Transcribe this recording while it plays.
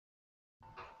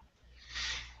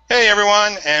Hey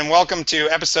everyone, and welcome to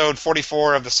episode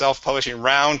 44 of the Self-Publishing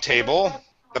Roundtable,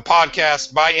 the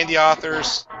podcast by indie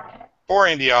authors for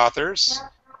indie authors.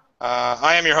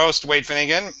 I am your host, Wade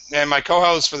Finnegan, and my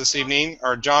co-hosts for this evening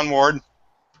are John Ward,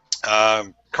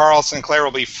 Carl Sinclair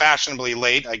will be fashionably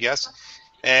late, I guess,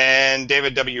 and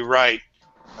David W. Wright.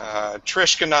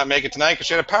 Trish could not make it tonight because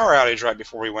she had a power outage right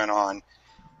before we went on.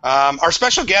 Our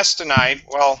special guests tonight,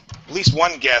 well, at least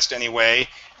one guest anyway,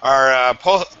 are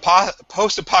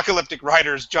post-apocalyptic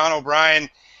writers John O'Brien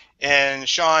and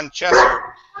Shawn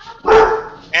Chesser,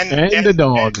 and the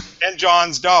dog, and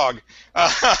John's dog.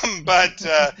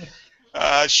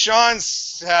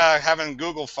 Shawn's having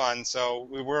Google fun, so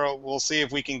we'll see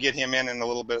if we can get him in a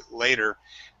little bit later.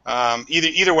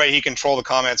 Either way, he can troll the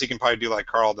comments. He can probably do like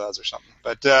Carl does or something.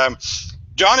 But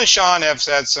John and Shawn have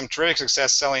had some terrific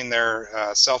success selling their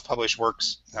self-published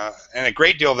works, and a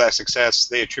great deal of that success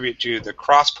they attribute to the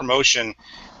cross-promotion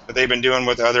that they've been doing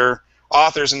with other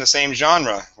authors in the same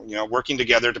genre, working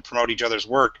together to promote each other's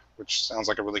work, which sounds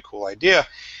like a really cool idea.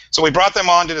 So we brought them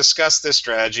on to discuss this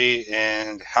strategy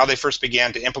and how they first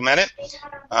began to implement it.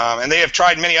 And they have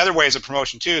tried many other ways of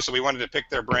promotion too, so we wanted to pick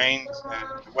their brains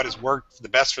and what has worked the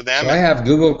best for them. So I have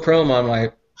Google Chrome on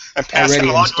my already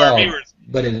installed,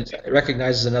 but it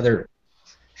recognizes another.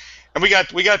 And we got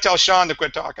to tell Shawn to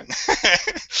quit talking.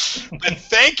 But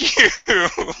thank you,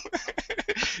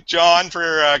 John,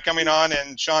 for coming on,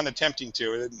 and Shawn attempting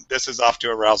to. This is off to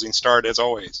a rousing start as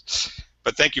always.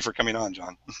 But thank you for coming on,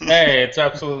 John. Hey, it's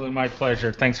absolutely my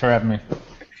pleasure. Thanks for having me.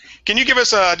 Can you give us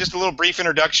just a little brief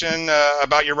introduction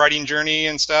about your writing journey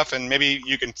and stuff, and maybe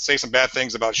you can say some bad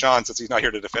things about Shawn since he's not here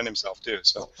to defend himself too.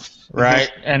 So.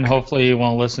 Right, and hopefully you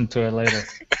won't listen to it later.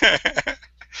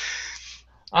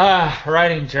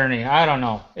 Writing journey. I don't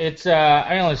know. It's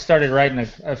I only started writing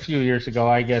a few years ago.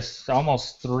 I guess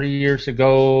almost 3 years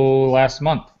ago last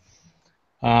month.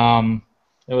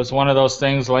 It was one of those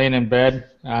things, laying in bed,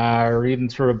 reading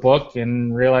through a book,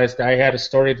 and realized I had a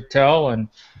story to tell, and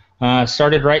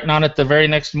started writing on it the very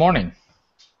next morning.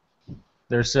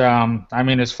 There's, I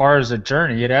mean, as far as a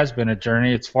journey, it has been a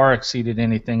journey. It's far exceeded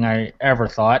anything I ever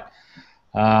thought.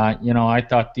 I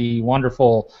thought the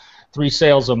wonderful 3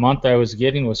 sales a month I was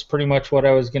getting was pretty much what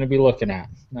I was going to be looking at.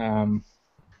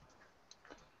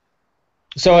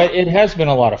 So it has been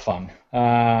a lot of fun.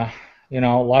 A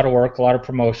lot of work, a lot of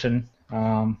promotion,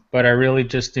 but I really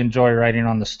just enjoy writing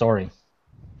on the story.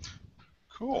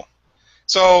 Cool.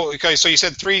 So you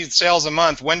said 3 sales a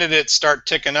month. When did it start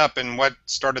ticking up, and what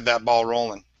started that ball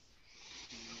rolling?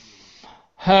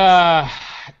 It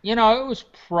was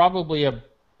probably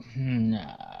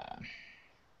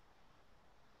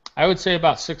I would say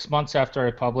about 6 months after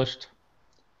I published.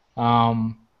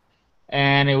 And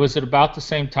it was at about the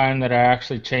same time that I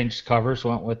actually changed covers,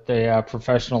 went with a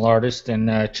professional artist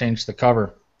and changed the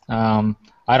cover. I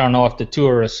don't know if the two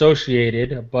are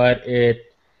associated, but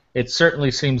it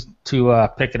certainly seems to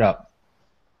pick it up.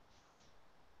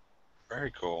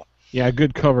 Very cool. Yeah, a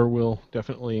good cover will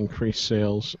definitely increase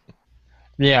sales.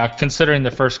 Yeah, considering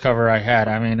the first cover I had,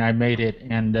 I mean, I made it,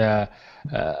 and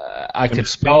I could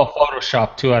spell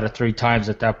Photoshop 2 out of 3 times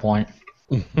at that point.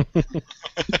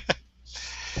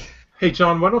 Hey,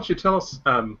 John, why don't you tell us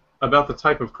about the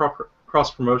type of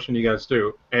cross-promotion you guys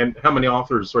do, and how many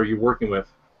authors are you working with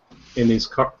in these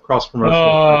cross-promotions?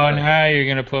 Oh, now you're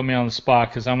going to put me on the spot,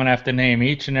 because I'm going to have to name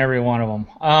each and every one of them.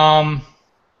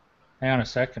 Hang on a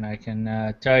second, I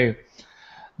can tell you.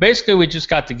 Basically, we just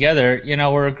got together.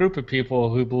 We're a group of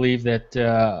people who believe that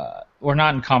we're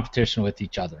not in competition with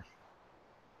each other.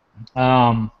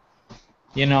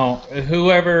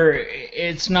 Whoever,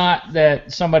 it's not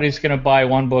that somebody's going to buy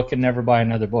one book and never buy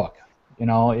another book.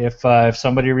 If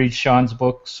somebody reads Shawn's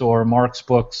books or Mark's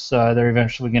books, they're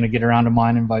eventually going to get around to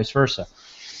mine and vice versa.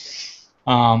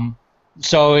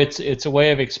 So it's a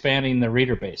way of expanding the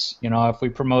reader base. If we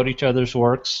promote each other's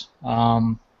works,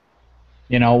 one,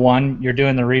 you're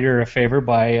doing the reader a favor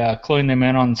by cluing them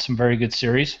in on some very good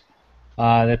series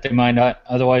that they might not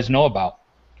otherwise know about.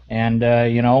 And,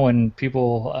 when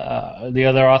people, the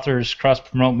other authors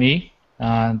cross-promote me,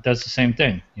 does the same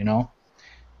thing,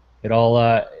 It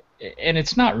all, and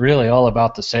it's not really all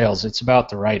about the sales, it's about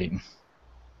the writing.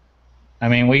 I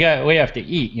mean, we have to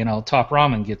eat, Top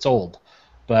Ramen gets old.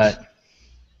 But,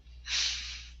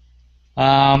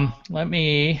 I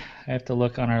have to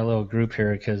look on our little group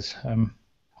here because I'm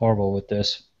horrible with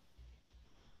this.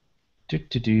 Do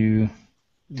you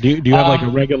have like a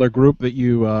regular group that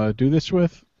you do this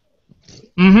with?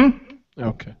 Mm-hmm.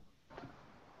 Okay.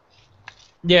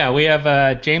 Yeah, we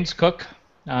have James Cook,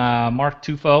 Mark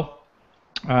Tufo,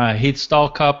 Heath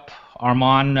Stallcup,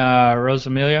 Armand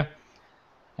Rosamilia,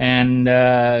 and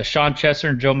Shawn Chesser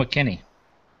and Joe McKinney.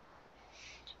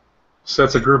 So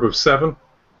that's a group of 7?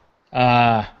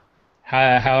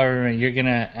 However, you're going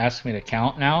to ask me to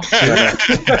count now?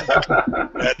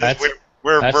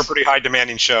 We're pretty high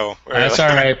demanding show. That's all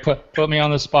right. Put me on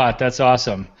the spot. That's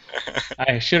awesome.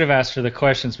 I should have asked for the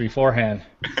questions beforehand.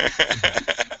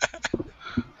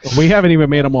 We haven't even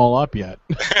made them all up yet.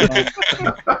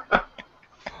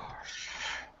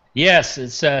 Yes,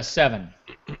 it's 7.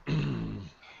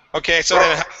 Okay, so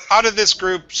then how did this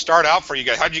group start out for you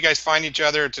guys? How did you guys find each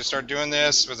other to start doing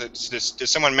this? Was it did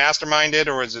someone mastermind it,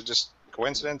 or was it just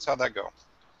coincidence? How'd that go?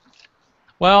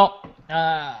 Well,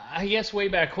 I guess way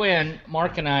back when,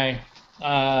 Mark and I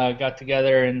got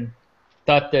together and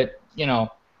thought that,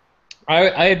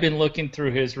 I had been looking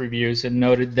through his reviews and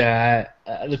noted that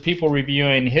the people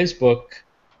reviewing his book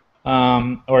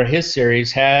or his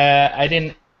series, I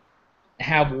didn't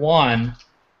have one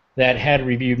that had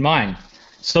reviewed mine.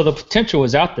 So the potential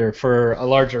was out there for a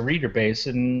larger reader base,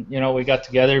 and we got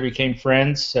together, became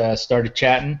friends, started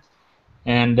chatting,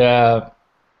 and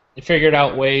figured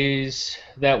out ways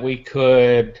that we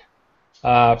could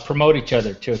promote each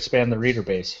other to expand the reader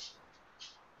base.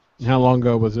 How long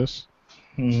ago was this?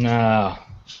 No,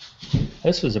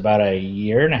 this was about a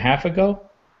year and a half ago,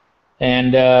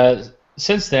 and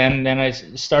since then, we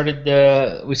started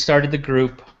the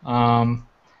group.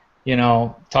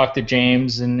 Talked to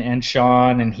James and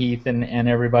Shawn and Heath and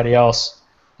everybody else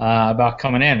about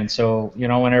coming in. And so,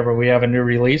 whenever we have a new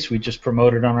release, we just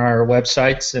promote it on our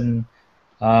websites and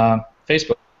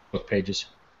Facebook pages.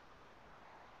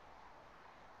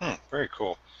 Very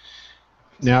cool.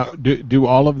 Now, do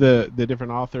all of the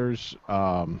different authors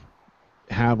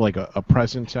have like a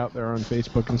presence out there on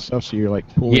Facebook and stuff? So you're like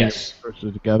pulling yes.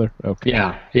 resources together. Okay.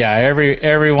 Yeah.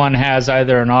 Everyone has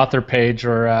either an author page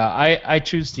or I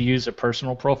choose to use a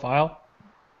personal profile.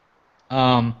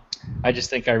 I just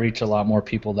think I reach a lot more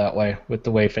people that way with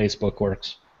the way Facebook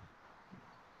works.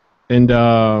 And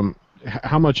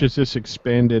how much has this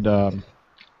expanded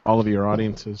all of your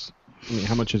audiences? I mean,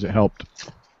 how much has it helped?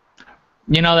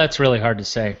 That's really hard to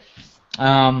say.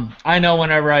 I know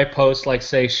whenever I post, like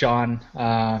say Shawn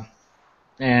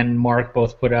and Mark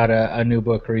both put out a new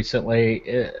book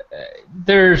recently,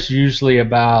 there's usually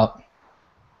about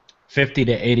 50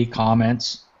 to 80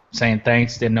 comments saying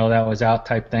thanks, didn't know that was out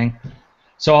type thing.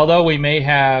 So although we may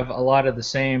have a lot of the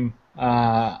same,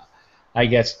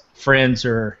 friends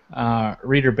or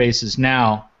reader bases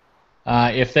now,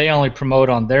 if they only promote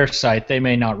on their site, they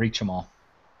may not reach them all.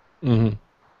 Mm-hmm.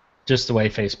 Just the way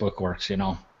Facebook works,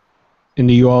 And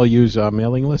do you all use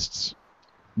mailing lists?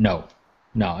 No,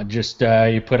 just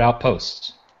you put out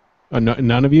posts.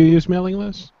 None of you use mailing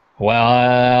lists?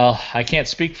 Well, I can't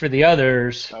speak for the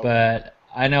others, but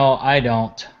I know I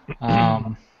don't.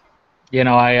 I'll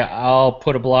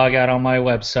put a blog out on my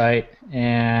website,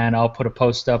 and I'll put a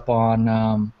post up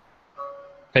on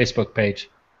Facebook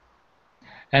page.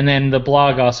 And then the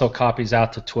blog also copies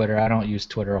out to Twitter. I don't use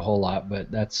Twitter a whole lot, but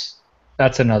that's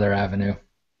another avenue.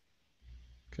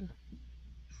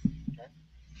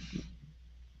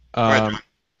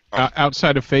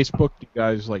 Outside of Facebook, do you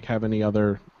guys have any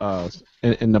other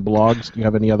in the blogs? Do you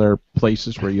have any other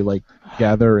places where you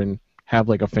gather and have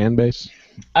a fan base?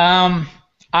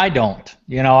 I don't.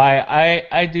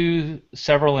 I do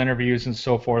several interviews and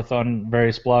so forth on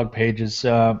various blog pages.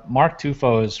 Mark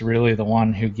Tufo is really the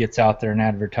one who gets out there and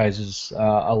advertises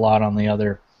a lot on the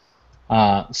other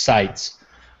sites.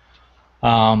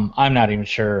 I'm not even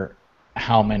sure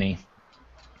how many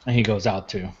he goes out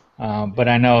to. But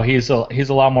I know he's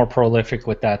a lot more prolific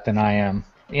with that than I am.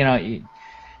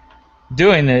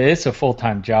 Doing it's a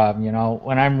full-time job.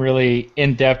 When I'm really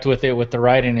in depth with it, with the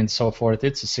writing and so forth,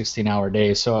 it's a 16-hour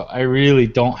day. So I really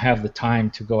don't have the time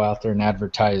to go out there and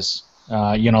advertise,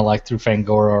 like through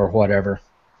Fangora or whatever.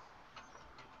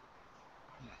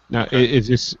 Now, is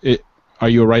this it? Are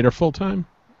you a writer full-time?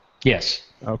 Yes.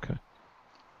 Okay.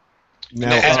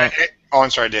 Now, I'm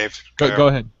sorry, Dave. Go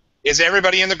ahead. Is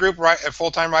everybody in the group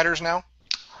full-time writers now?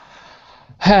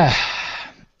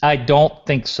 I don't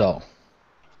think so.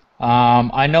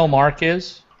 I know Mark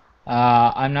is.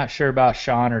 I'm not sure about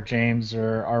Shawn or James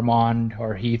or Armand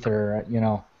or Heath or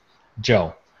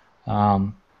Joe.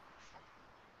 I'm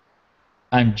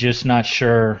just not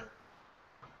sure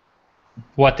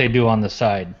what they do on the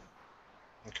side.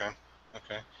 Okay.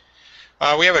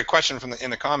 We have a question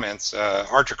in the comments.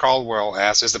 Archer Caldwell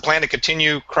asks, is the plan to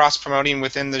continue cross-promoting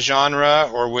within the genre,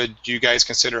 or would you guys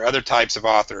consider other types of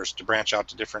authors to branch out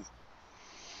to different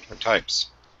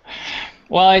types?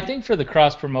 Well, I think for the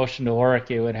cross-promotion to work,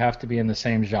 it would have to be in the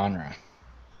same genre.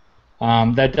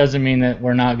 That doesn't mean that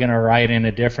we're not going to write in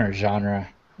a different genre.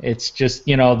 It's just,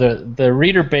 the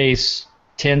reader base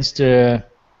tends to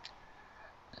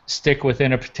stick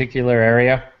within a particular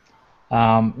area.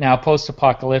 Now,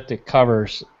 post-apocalyptic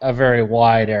covers a very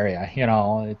wide area.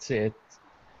 It's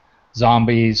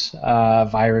zombies,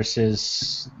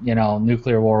 viruses,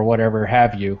 nuclear war, whatever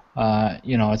have you.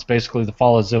 It's basically the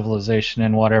fall of civilization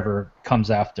and whatever comes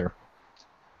after.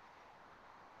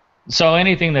 So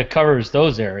anything that covers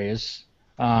those areas,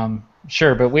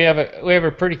 sure. But we have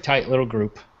a pretty tight little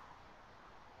group.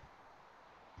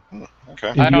 Okay.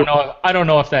 I don't know. I don't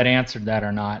know if that answered that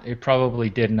or not. It probably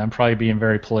didn't. I'm probably being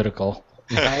very political.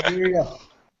 I hear you.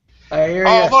 I hear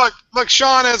Oh, you. look,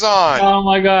 Shawn is on. Oh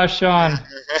my gosh, Shawn.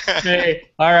 Hey,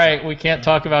 all right, we can't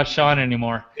talk about Shawn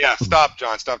anymore. Yeah, stop,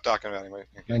 John. Stop talking about him.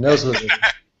 My nose was.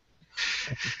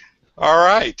 All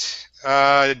right,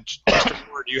 Mr.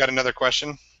 Ford, you had another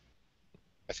question,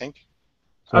 I think.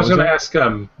 I was going to ask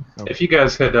if you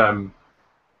guys had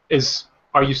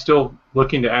are you still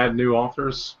looking to add new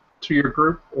authors to your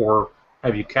group, or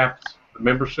have you capped the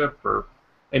membership, or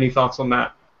any thoughts on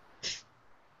that?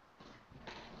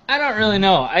 I don't really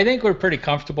know. I think we're pretty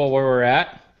comfortable where we're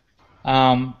at.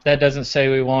 That doesn't say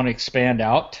we won't expand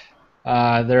out.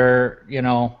 There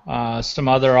are, some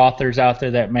other authors out there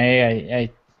that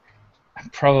may. I'm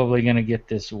probably going to get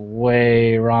this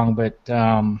way wrong, but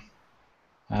hang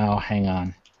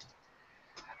on.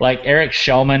 Like Eric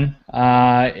Shellman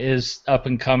is up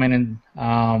and coming,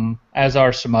 and as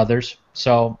are some others.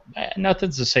 So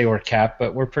nothing's to say we're capped,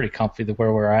 but we're pretty comfy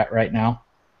where we're at right now.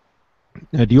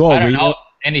 Do you all I don't read know.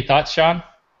 Any thoughts, Shawn?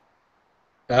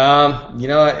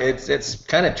 It's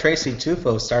kind of Tracy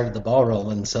Tufo started the ball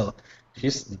rolling, so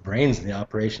she's the brains of the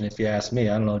operation, if you ask me.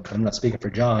 I don't know. I'm not speaking for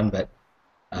John, but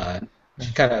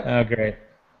she kind of. Oh, great.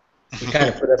 She kind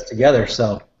of put us together,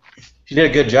 so she did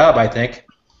a good job, I think.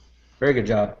 Very good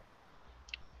job.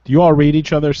 Do you all read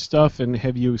each other's stuff, and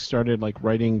have you started like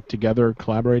writing together,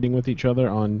 collaborating with each other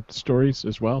on stories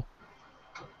as well?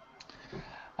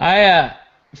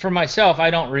 For myself, I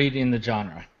don't read in the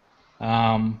genre.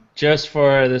 Just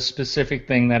for the specific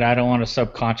thing that I don't want to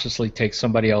subconsciously take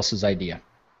somebody else's idea.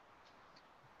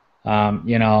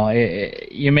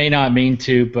 You may not mean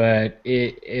to, but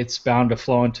it's bound to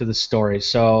flow into the story.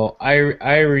 So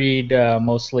I read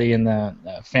mostly in the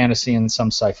fantasy and some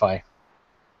sci-fi.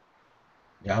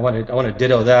 Yeah, I want to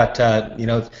ditto that.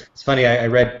 It's funny. I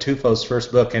read Tufo's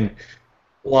first book, and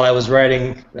while I was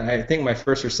writing, I think my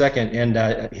first or second, and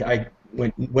I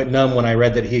went numb when I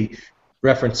read that he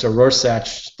referenced a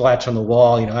Rorschach splotch on the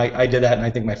wall. I did that in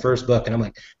I think my first book, and I'm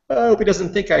like, I hope he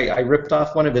doesn't think I ripped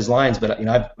off one of his lines. But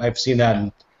I've seen that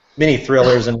in many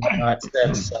thrillers and whatnot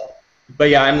since. So. But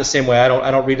yeah, I'm the same way. I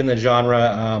don't read in the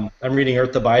genre. I'm reading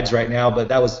Earth Abides right now, but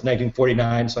that was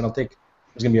 1949, so I don't think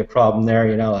there's gonna be a problem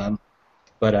there.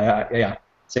 But yeah,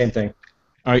 same thing.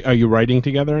 Are you writing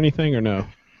together anything or no?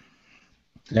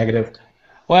 Negative.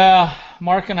 Well,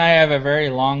 Mark and I have a very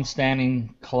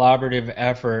long-standing collaborative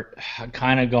effort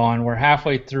kind of going. We're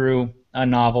halfway through a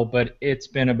novel, but it's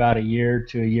been about a year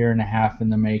to a year and a half in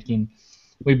the making.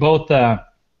 We both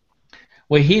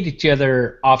we heat each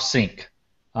other off sync.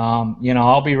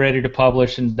 I'll be ready to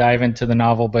publish and dive into the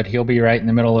novel, but he'll be right in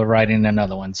the middle of writing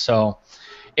another one. So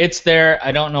it's there.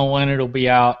 I don't know when it'll be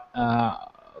out,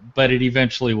 but it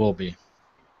eventually will be.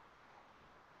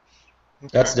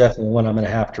 That's definitely one I'm going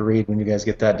to have to read when you guys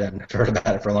get that done. I've heard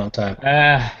about it for a long time.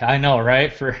 I know,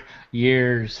 right? For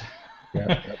years.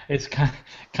 Yeah. It's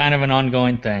kind of an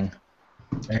ongoing thing.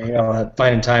 And,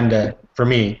 finding time for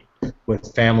me,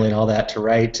 with family and all that, to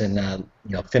write and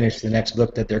finish the next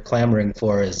book that they're clamoring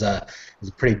for is a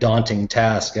pretty daunting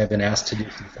task. I've been asked to do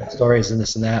some stories and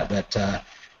this and that, but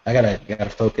I gotta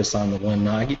focus on the one.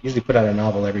 I usually put out a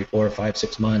novel every 4 or 5,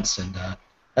 6 months, and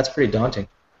that's pretty daunting.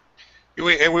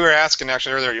 We were asking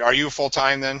actually earlier. Are you full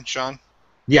time then, Shawn?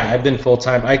 Yeah, I've been full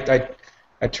time.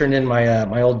 I turned in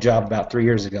my old job about 3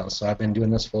 years ago, so I've been doing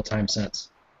this full time since.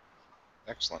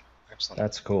 Excellent.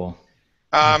 That's cool.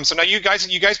 So now you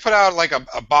guys put out like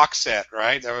a box set,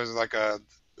 right? That was like a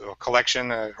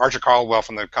collection. Archer Caldwell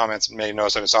from the comments may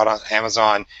notice that it's out on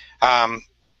Amazon.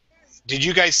 Did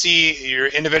you guys see your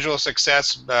individual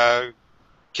success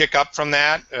kick up from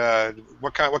that?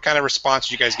 What kind of response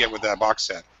did you guys get with that box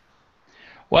set?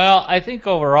 Well, I think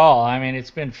overall, it's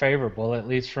been favorable, at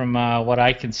least from what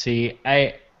I can see.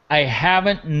 I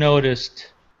haven't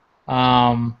noticed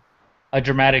a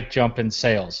dramatic jump in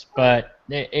sales, but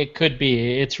it could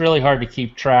be. It's really hard to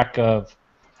keep track of,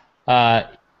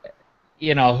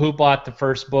 who bought the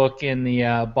first book in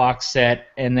the box set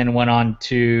and then went on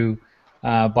to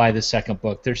buy the second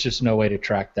book. There's just no way to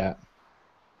track that.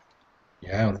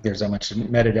 Yeah, I don't think there's that much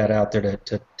metadata out there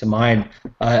to mine.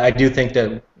 I do think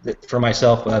that for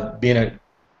myself, being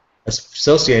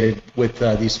associated with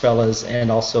these fellas,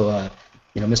 and also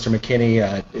Mr.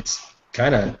 McKinney, it's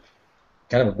kind of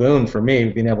a boon for me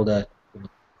being able to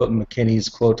put McKinney's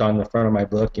quote on the front of my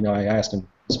book. I asked him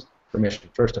his permission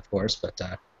first, of course, but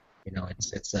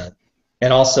it's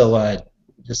and also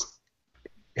just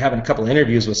having a couple of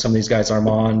interviews with some of these guys,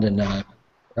 Armand, and that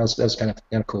was kind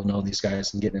of cool knowing these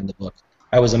guys and getting in the book.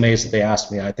 I was amazed that they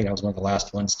asked me. I think I was one of the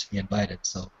last ones to be invited,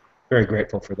 so very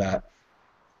grateful for that.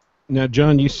 Now,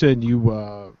 John, you said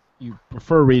you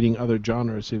prefer reading other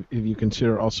genres. Have you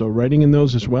consider also writing in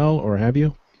those as well, or have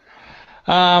you?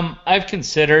 I've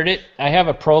considered it. I have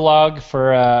a prologue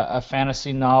for a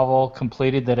fantasy novel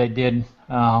completed that I did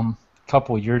a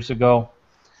couple of years ago.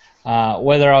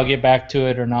 Whether I'll get back to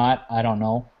it or not, I don't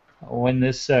know. When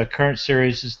this current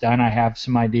series is done, I have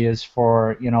some ideas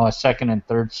for a second and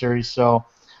third series, so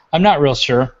I'm not real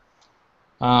sure.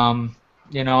 I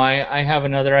have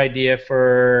another idea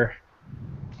for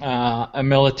a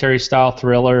military-style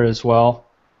thriller as well.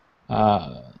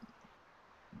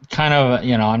 Kind of,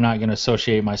 I'm not going to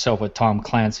associate myself with Tom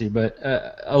Clancy, but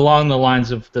along the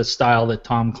lines of the style that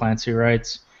Tom Clancy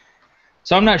writes.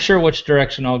 So I'm not sure which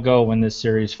direction I'll go when this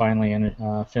series finally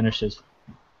finishes.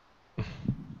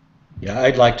 Yeah,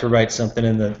 I'd like to write something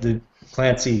in the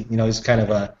Clancy. He's kind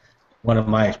of one of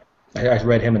my. I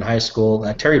read him in high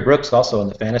school. Terry Brooks also in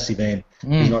the fantasy vein.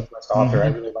 He's a Northwest author.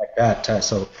 Mm-hmm. I really like that.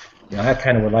 So I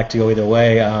kind of would like to go either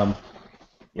way. I'm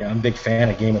a big fan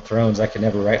of Game of Thrones. I could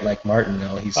never write like Martin,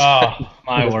 though. He's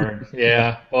my word.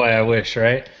 Yeah, boy, I wish,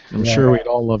 right? I'm sure we'd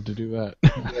all love to do that.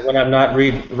 When I'm not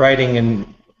writing,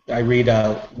 and I read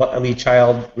Lee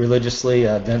Child religiously.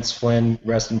 Vince Flynn,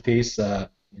 rest in peace.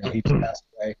 He just passed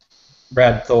away.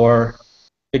 Brad Thor,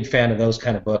 big fan of those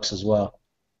kind of books as well.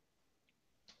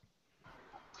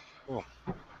 Cool.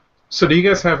 So do you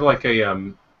guys have like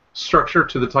a structure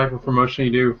to the type of promotion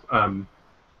you do?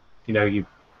 You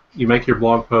make your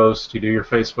blog post, you do your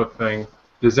Facebook thing.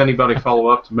 Does anybody follow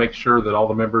up to make sure that all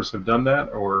the members have done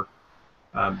that, or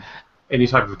any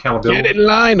type of accountability? Get in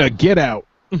line or get out.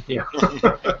 Yeah.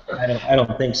 I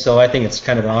don't think so. I think it's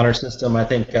kind of an honor system. I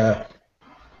think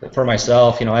for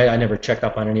myself, I never check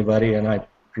up on anybody, and I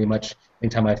pretty much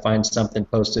anytime I find something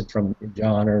posted from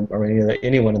John or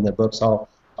anyone in the books, I'll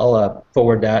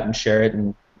forward that and share it.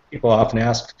 And people often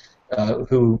ask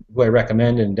who I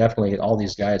recommend, and definitely all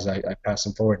these guys I pass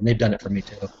them forward, and they've done it for me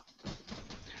too.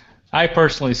 I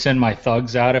personally send my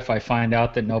thugs out if I find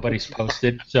out that nobody's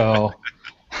posted. So.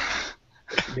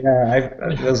 Yeah,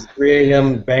 I was 3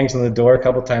 a.m. bangs on the door a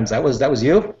couple times. That was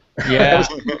you? Yeah. That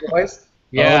was your voice?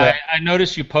 Yeah, I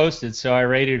noticed you posted, so I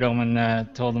rated them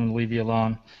and told them to leave you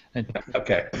alone.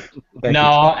 Okay.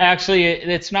 No, actually,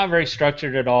 it's not very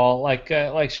structured at all. Like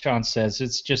Shawn says,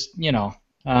 it's just we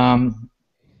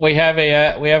have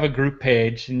a group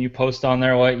page, and you post on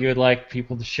there what you would like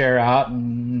people to share out,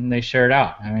 and they share it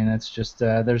out. I mean, it's just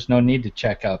there's no need to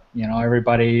check up.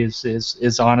 Everybody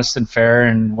is honest and fair,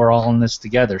 and we're all in this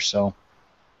together. So.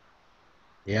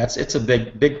 Yeah, it's a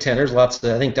big tent. There's lots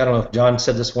of, I don't know if John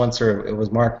said this once or it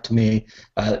was Mark to me.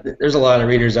 There's a lot of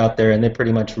readers out there, and they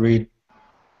pretty much read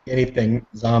anything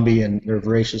zombie, and they're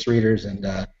voracious readers, and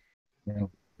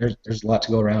there's a lot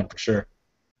to go around for sure.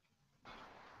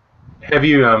 Have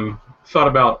you thought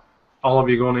about all of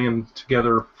you going in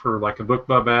together for like a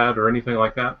BookBub ad or anything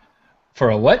like that?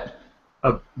 For a what?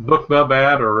 A BookBub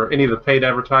ad or any of the paid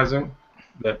advertising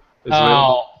that is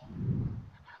available?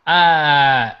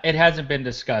 It hasn't been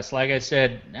discussed. Like I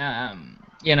said,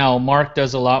 Mark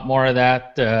does a lot more of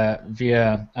that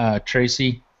via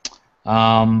Tracy.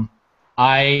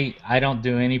 I don't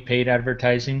do any paid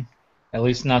advertising, at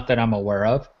least not that I'm aware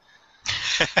of.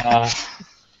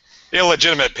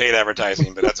 Illegitimate paid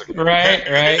advertising, but that's okay.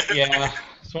 Right, yeah. I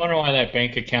was wondering why that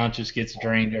bank account just gets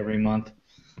drained every month.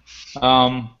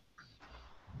 Yeah,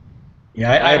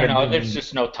 I don't know. There's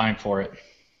just no time for it.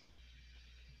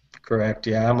 Correct.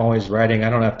 Yeah, I'm always writing. I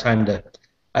don't have time to.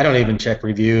 I don't even check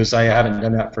reviews. I haven't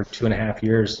done that for 2.5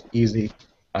 years. Easy.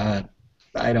 I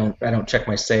don't check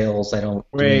my sales. I don't.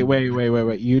 Wait.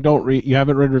 You don't read. You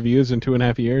haven't read reviews in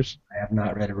 2.5 years. I have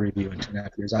not read a review in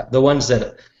 2.5 years. The ones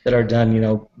that are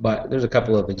done, but there's a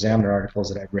couple of Examiner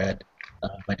articles that I've read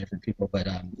by different people. But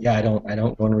yeah, I don't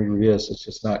go and read reviews. It's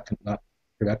just not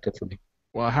productive for me.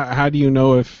 Well, how do you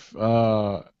know if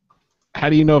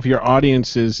your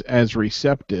audience is as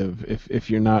receptive if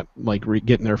you're not like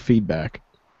getting their feedback?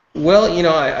 Well,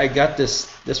 I got this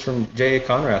from J.A.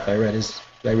 Conrath. I read his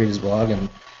blog, and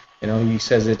he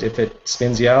says that if it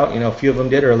spins you out, a few of them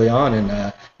did early on, and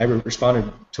I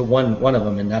responded to one of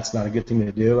them, and that's not a good thing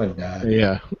to do. And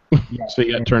yeah. So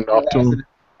you got turned off to them.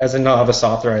 as a novice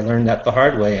author, I learned that the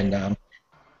hard way, and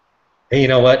hey, you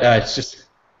know what?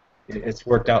 It's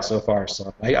worked out so far.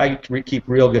 So I keep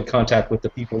real good contact with the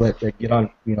people that get on,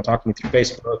 talk to me through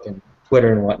Facebook and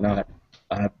Twitter and whatnot.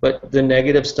 But the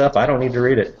negative stuff, I don't need to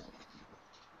read it.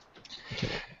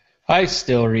 I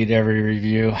still read every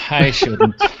review. I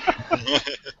shouldn't.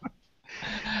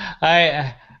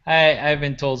 I've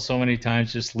been told so many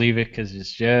times just leave it because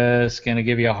it's just gonna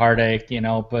give you a heartache,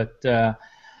 But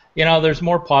there's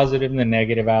more positive than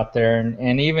negative out there,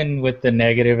 and even with the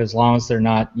negative, as long as they're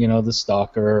not, the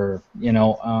stalker,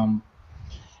 or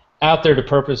out there to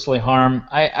purposely harm,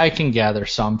 I can gather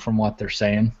some from what they're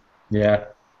saying. Yeah.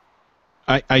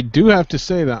 I do have to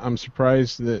say that I'm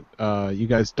surprised that you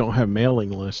guys don't have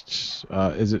mailing lists.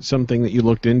 Is it something that you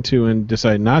looked into and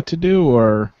decided not to do,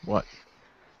 or what?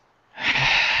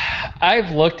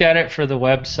 I've looked at it for the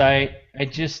website.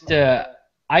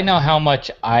 I know how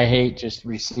much I hate just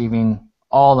receiving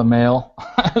all the mail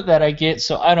that I get,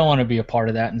 so I don't want to be a part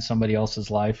of that in somebody else's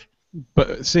life.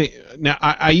 But see, now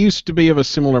I used to be of a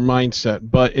similar mindset,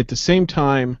 but at the same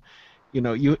time,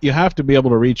 you have to be able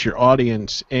to reach your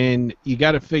audience, and you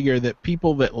got to figure that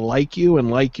people that like you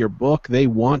and like your book, they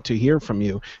want to hear from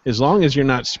you. As long as you're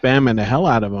not spamming the hell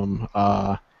out of them,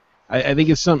 I think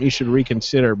it's something you should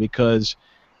reconsider, because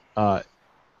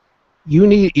you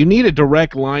need a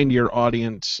direct line to your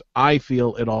audience, I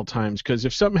feel, at all times. Because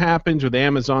if something happens with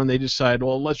Amazon, they decide,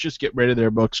 well, let's just get rid of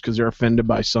their books because they're offended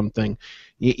by something.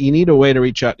 You need a way to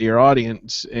reach out to your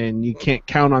audience, and you can't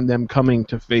count on them coming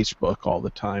to Facebook all the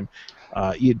time.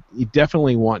 You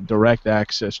definitely want direct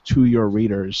access to your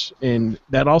readers, and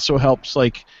that also helps,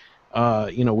 like,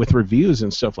 with reviews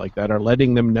and stuff like that, or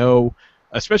letting them know.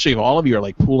 Especially if all of you are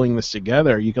like pooling this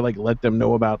together, you can like let them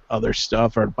know about other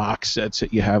stuff or box sets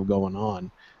that you have going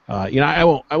on. I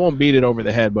won't beat it over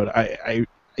the head, but I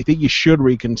think you should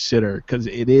reconsider, because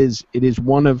it is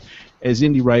one of, as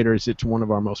indie writers, it's one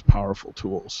of our most powerful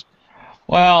tools.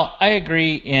 Well, I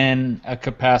agree in a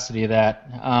capacity of that.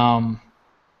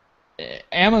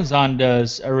 Amazon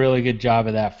does a really good job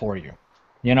of that for you.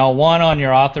 One, on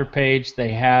your author page,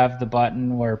 they have the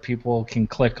button where people can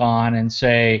click on and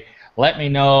say, let me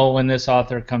know when this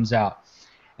author comes out.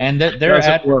 And they're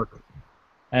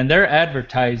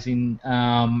advertising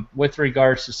with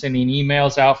regards to sending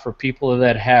emails out for people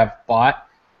that have bought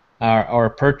or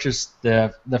purchased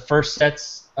the first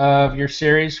sets of your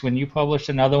series when you publish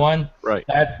another one. Right.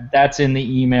 That's in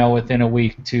the email within a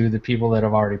week to the people that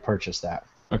have already purchased that.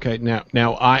 Okay.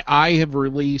 Now I have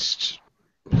released,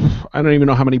 I don't even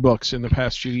know how many books in the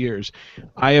past few years.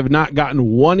 I have not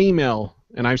gotten one email.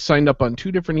 And I've signed up on 2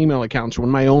 different email accounts when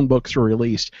my own books were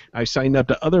released. I've signed up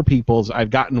to other people's. I've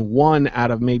gotten 1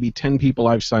 out of maybe 10 people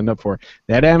I've signed up for.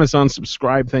 That Amazon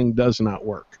subscribe thing does not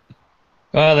work.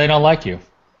 Well, they don't like you.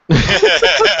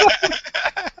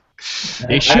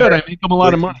 They should. I make them a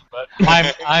lot of money. But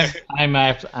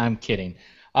I'm kidding.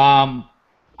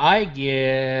 I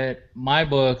get my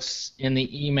books in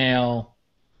the email.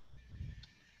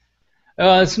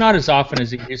 It's not as often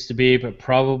as it used to be, but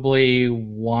probably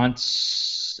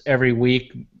once every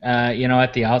week.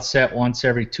 At the outset, once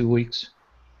every 2 weeks.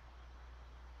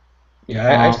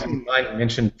 Yeah, I've seen mine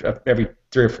mentioned every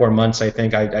 3 or 4 months. I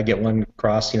think I get one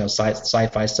across,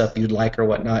 sci-fi stuff you'd like or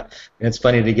whatnot. And it's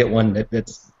funny to get one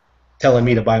that's telling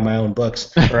me to buy my own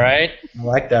books. Right. I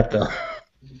like that though.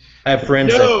 I have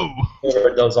friends that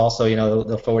forward those also.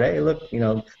 They'll forward, hey, look,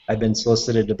 I've been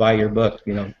solicited to buy your book.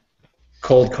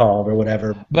 Cold called or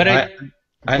whatever. But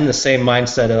I'm the same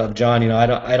mindset of John. I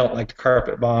don't like to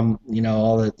carpet bomb.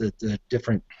 All the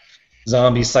different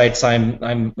zombie sites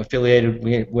I'm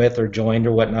affiliated with or joined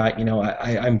or whatnot.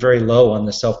 I'm very low on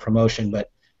the self promotion. But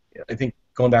I think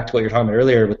going back to what you were talking about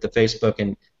earlier with the Facebook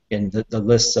and the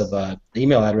lists of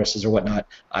email addresses or whatnot,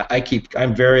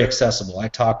 I'm very accessible. I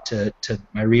talk to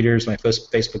my readers, my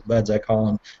Facebook buds, I call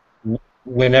them.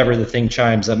 Whenever the thing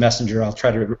chimes, a messenger, I'll try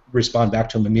to respond back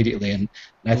to them immediately, and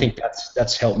I think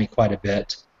that's helped me quite a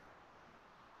bit.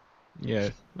 Yeah.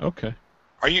 Okay.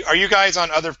 Are you guys on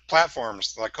other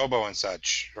platforms like Kobo and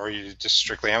such, or are you just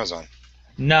strictly Amazon?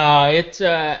 No,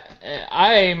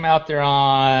 I'm out there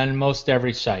on most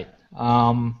every site.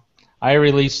 I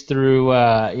release through,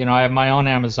 I have my own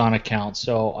Amazon account,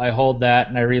 so I hold that,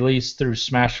 and I release through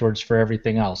Smashwords for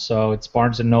everything else. So it's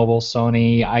Barnes & Noble,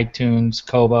 Sony, iTunes,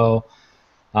 Kobo.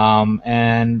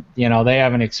 And they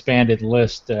have an expanded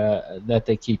list that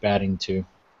they keep adding to.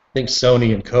 I think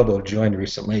Sony and Kobo joined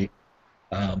recently.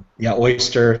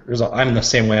 Oyster. I'm the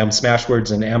same way. I'm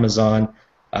Smashwords and Amazon.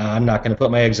 I'm not going to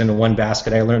put my eggs into one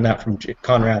basket. I learned that from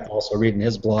Conrad, also reading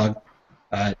his blog.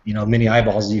 Many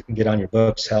eyeballs you can get on your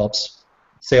books helps.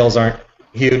 Sales aren't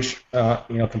huge,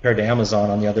 compared to Amazon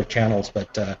on the other channels,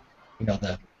 but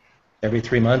every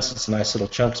 3 months it's a nice little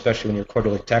chunk, especially when your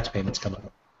quarterly tax payments come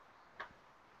up.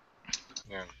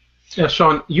 Yeah. Yeah,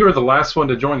 Shawn, you were the last one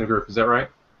to join the group. Is that right?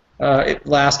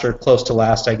 Last or close to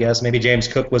last, I guess. Maybe James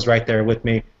Cook was right there with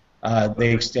me.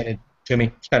 They extended to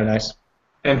me. It's kind of nice.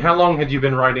 And how long had you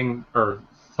been writing or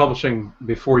publishing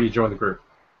before you joined the group?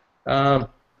 A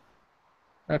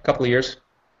couple of years.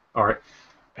 All right.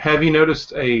 Have you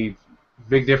noticed a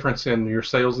big difference in your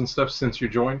sales and stuff since you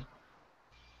joined?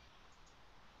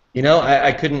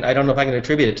 I couldn't. I don't know if I can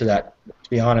attribute it to that. To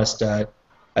be honest,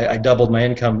 I doubled my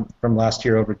income from last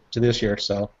year over to this year,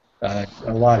 so a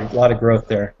lot of growth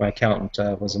there. My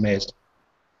accountant was amazed.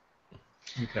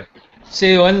 Okay.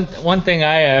 See, one thing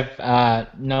I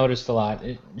have noticed a lot.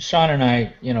 Shawn and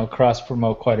I, cross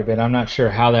promote quite a bit. I'm not sure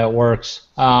how that works,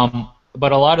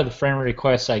 but a lot of the friend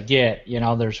requests I get,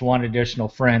 there's one additional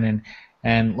friend,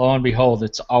 and lo and behold,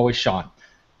 it's always Shawn.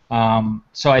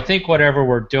 So I think whatever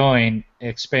we're doing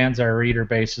expands our reader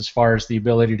base as far as the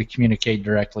ability to communicate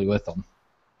directly with them.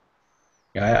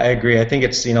 Yeah, I agree. I think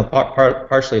it's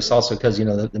partially it's also because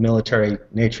the military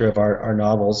nature of our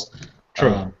novels.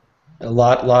 True. A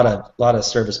lot of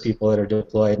service people that are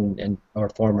deployed and or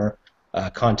former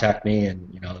contact me,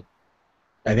 and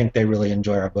I think they really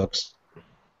enjoy our books.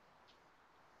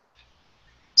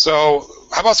 So,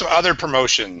 how about some other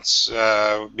promotions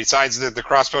besides the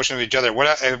cross promotion of each other?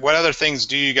 What other things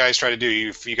do you guys try to do?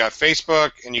 You got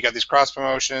Facebook and you got these cross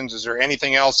promotions. Is there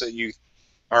anything else that you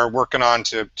are working on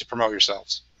to promote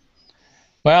yourselves?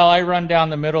 Well, I run down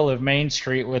the middle of Main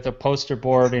Street with a poster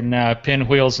board and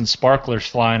pinwheels and sparklers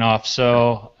flying off.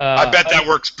 So I bet that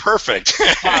works perfect.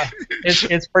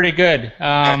 it's pretty good.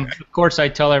 Of course, I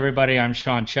tell everybody I'm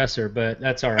Shawn Chesser, but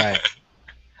that's all right.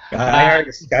 I hired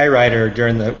a skywriter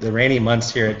during the rainy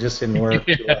months here. It just didn't work.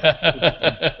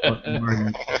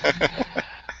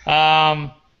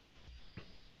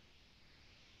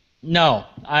 No,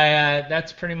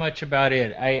 that's pretty much about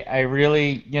it. I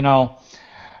really,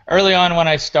 early on when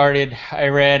I started, I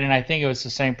read, and I think it was the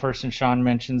same person Shawn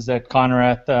mentions that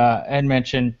Conrath had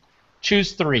mentioned,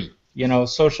 choose 3,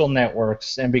 social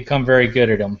networks, and become very good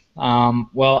at them.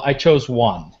 Well, I chose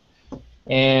one,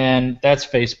 and that's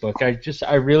Facebook.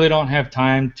 I really don't have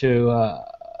time to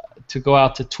go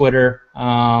out to Twitter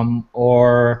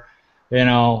or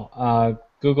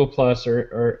Google Plus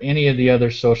or any of the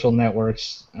other social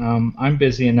networks. I'm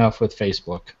busy enough with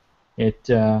Facebook. You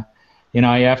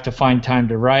have to find time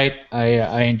to write.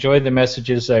 I enjoy the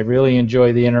messages. I really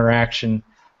enjoy the interaction,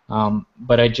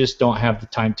 but I just don't have the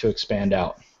time to expand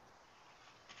out.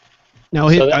 Now,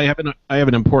 I have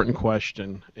an important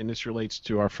question, and this relates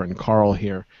to our friend Carl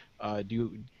here. Have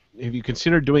you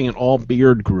considered doing an all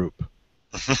beard group?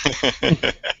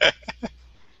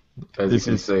 As you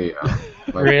can see,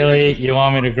 really, you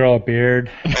want me to grow a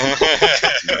beard?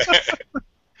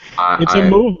 It's a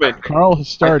movement. Carl has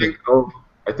started.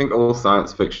 I think all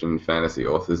science fiction and fantasy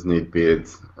authors need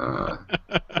beards.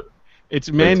 It's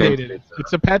mandated.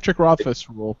 It's a Patrick Rothfuss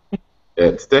rule.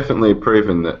 It's definitely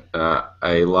proven that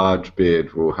a large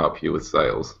beard will help you with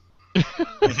sales.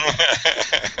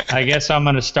 I guess I'm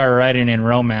going to start writing in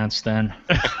romance then.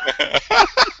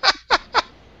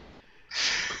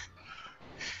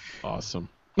 Awesome.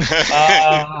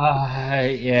 Yeah.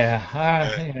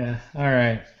 All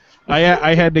right.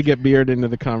 I had to get Beard into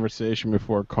the conversation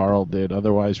before Carl did.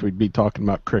 Otherwise, we'd be talking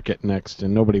about cricket next,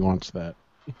 and nobody wants that.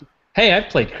 Hey, I've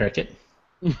played cricket.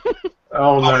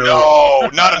 Oh no,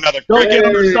 not another cricket. Don't get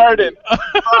him started.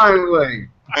 Finally.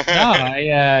 No,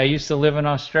 I used to live in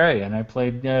Australia, and I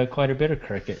played quite a bit of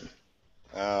cricket.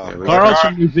 Carl's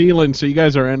from New Zealand, so you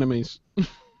guys are enemies.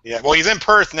 Yeah, well, he's in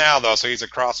Perth now, though, so he's a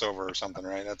crossover or something,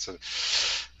 right?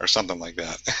 Or something like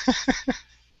that.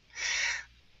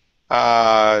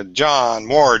 John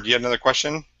Ward, you had another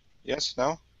question? Yes?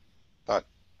 No? Thought.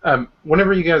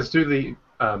 Whenever you guys do the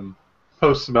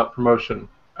posts about promotion,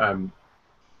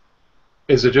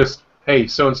 is it just, hey,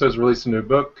 so-and-so's released a new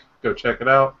book, go check it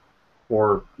out?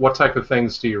 Or what type of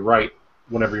things do you write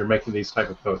whenever you're making these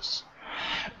type of posts?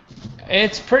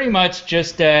 It's pretty much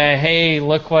just, hey,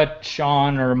 look what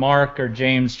Shawn or Mark or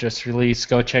James just released.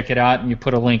 Go check it out, and you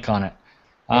put a link on it.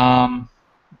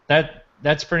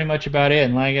 That's pretty much about it.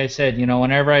 And like I said,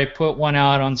 whenever I put one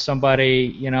out on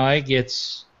somebody, it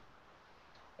gets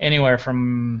anywhere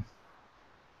from,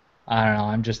 I don't know,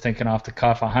 I'm just thinking off the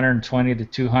cuff, 120 to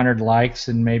 200 likes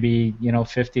and maybe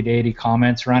 50 to 80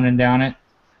 comments running down it.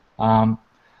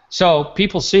 So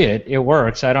people see it. It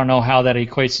works. I don't know how that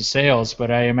equates to sales,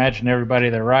 but I imagine everybody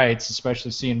that writes,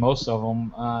 especially seeing most of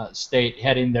them state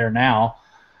heading there now,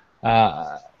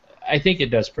 I think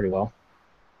it does pretty well.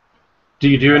 Do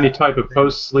you do any type of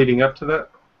posts leading up to that?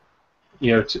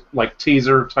 You know, like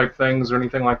teaser type things or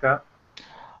anything like that?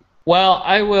 Well,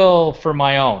 I will for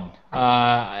my own.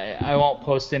 I won't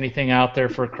post anything out there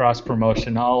for cross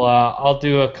promotion. I'll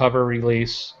do a cover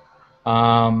release.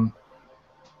 Um,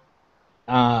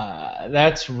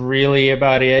 that's really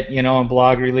about it. You know, and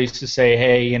blog release to say,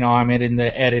 hey, you know, I'm in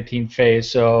the editing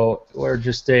phase, so we're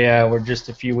just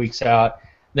a few weeks out.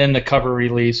 Then the cover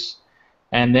release,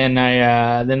 and then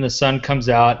the sun comes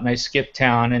out, and I skip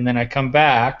town, and then I come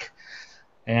back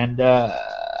and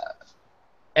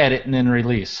edit and then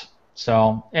release.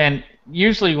 So, and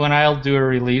usually when I'll do a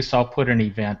release, I'll put an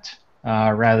event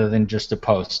rather than just a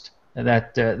post.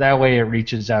 That way it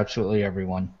reaches absolutely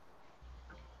everyone.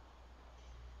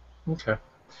 Okay.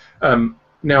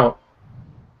 Now,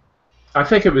 I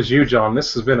think it was you, John.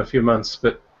 This has been a few months,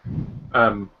 but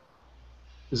it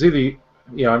was either,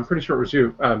 yeah, I'm pretty sure it was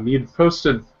you. You'd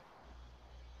posted,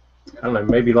 I don't know,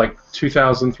 maybe like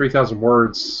 2,000, 3,000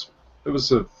 words. It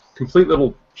was a complete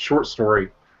little short story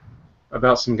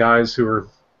about some guys who were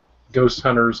ghost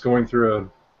hunters going through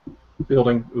a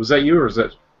building. Was that you or is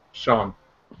that Shawn?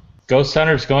 Ghost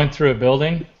hunters going through a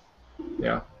building?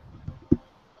 Yeah.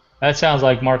 That sounds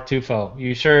like Mark Tufo.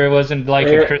 You sure it wasn't like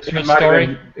a Christmas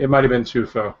story? It might have been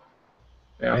Tufo.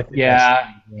 Yeah.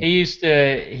 Yeah.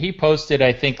 He posted,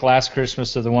 I think, last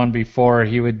Christmas or the one before,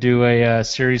 he would do a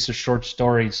series of short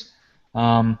stories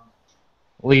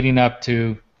leading up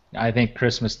to, I think,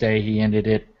 Christmas Day. He ended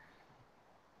it.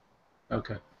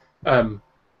 Okay. Do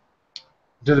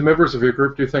the members of your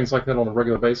group do things like that on a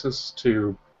regular basis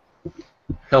to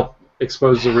help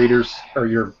expose the readers or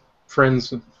your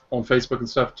friends on Facebook and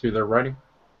stuff to their writing?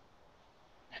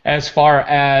 As far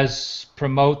as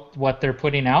promote what they're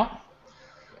putting out?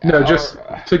 No, just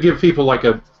to give people like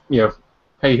a, you know,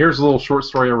 hey, here's a little short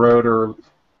story I wrote, or,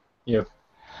 you know,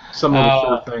 some little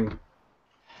short thing.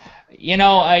 You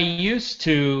know, I used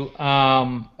to,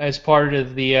 as part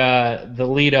of the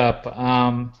lead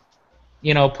up,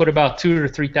 you know, put about 2,000 or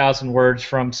 3,000 words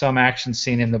from some action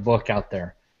scene in the book out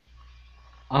there.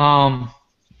 I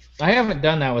haven't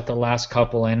done that with the last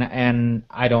couple, and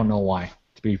I don't know why,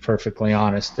 to be perfectly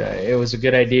honest. It was a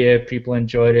good idea. People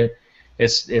enjoyed it.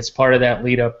 It's part of that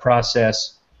lead-up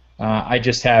process. I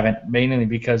just haven't, mainly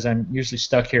because I'm usually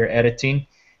stuck here editing,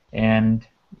 and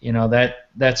you know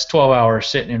that's 12 hours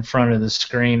sitting in front of the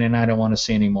screen, and I don't want to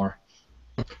see anymore.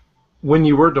 When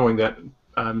you were doing that,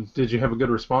 did you have a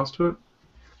good response to it?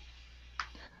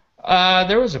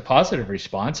 There was a positive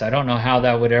response. I don't know how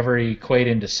that would ever equate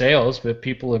into sales, but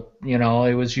people, you know,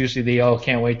 it was usually the, oh,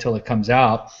 can't wait till it comes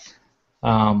out,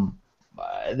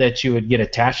 that you would get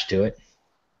attached to it.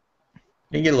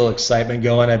 You get a little excitement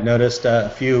going. I've noticed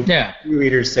a few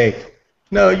readers say,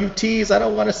 no, you tease, I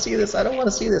don't want to see this, I don't want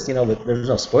to see this. You know, but there's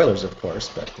no spoilers, of course,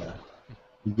 but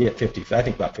you get 50, I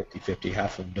think about 50-50.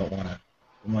 Half of them don't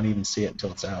want to even see it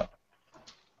until it's out.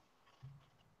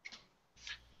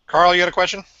 Carl, you got a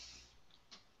question?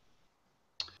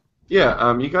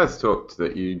 Yeah, you guys talked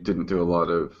that you didn't do a lot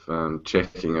of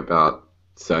checking about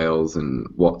sales and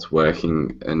what's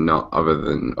working and not, other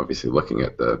than obviously looking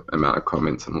at the amount of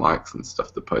comments and likes and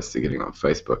stuff the posts are getting on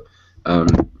Facebook.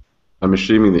 I'm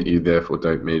assuming that you therefore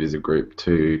don't meet as a group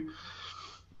to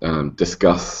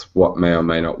discuss what may or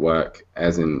may not work,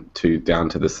 as in down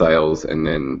to the sales, and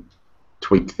then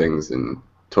tweak things and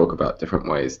talk about different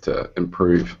ways to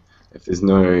improve. If there's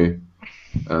no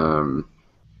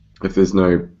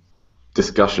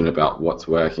discussion about what's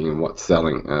working and what's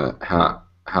selling,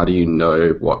 how do you know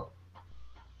what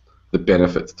the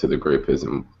benefits to the group is,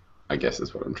 and I guess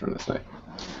is what I'm trying to say.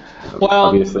 Well,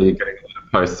 obviously you're getting a lot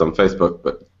of posts on Facebook,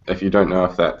 but if you don't know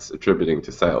if that's attributing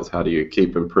to sales, how do you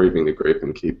keep improving the group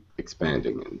and keep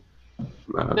expanding?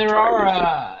 And there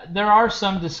are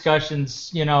some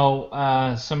discussions, you know,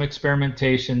 some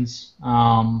experimentations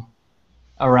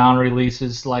around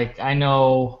releases. Like I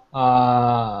know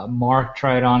Mark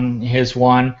tried on his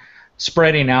one,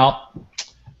 spreading out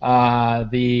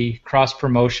the cross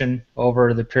promotion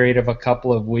over the period of a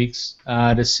couple of weeks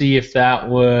to see if that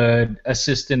would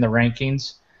assist in the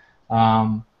rankings.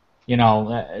 You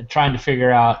know, trying to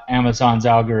figure out Amazon's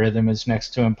algorithm is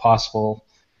next to impossible.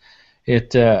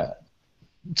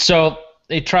 So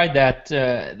they tried that.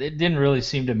 It didn't really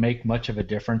seem to make much of a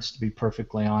difference, to be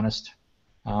perfectly honest.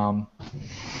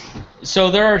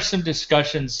 So there are some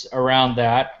discussions around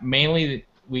that. Mainly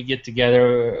we get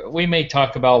together. We may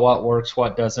talk about what works,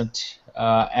 what doesn't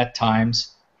at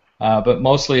times, but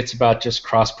mostly it's about just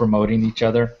cross-promoting each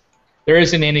other. There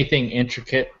isn't anything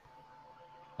intricate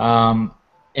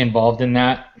involved in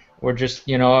that. We're just,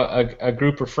 you know, a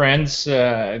group of friends,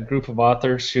 a group of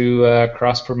authors who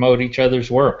cross-promote each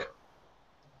other's work.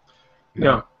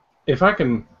 Now, if I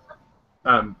can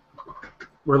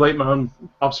relate my own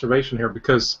observation here,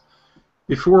 because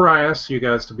before I asked you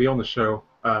guys to be on the show,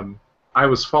 I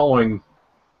was following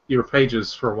your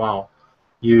pages for a while,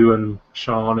 you and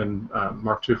Shawn and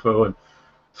Mark Tufo, and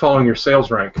following your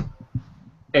sales rank.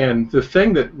 And the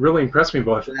thing that really impressed me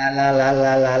about it, La la la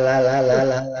la la la la la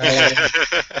la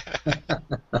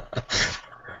la.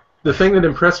 the thing that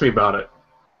impressed me about it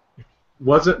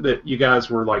wasn't that you guys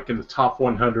were like in the top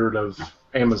 100 of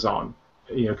Amazon,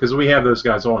 because we have those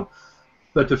guys on.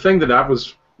 But the thing that I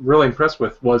was really impressed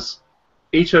with was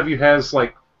each of you has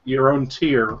like your own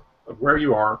tier of where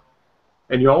you are,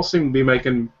 and you all seem to be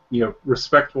making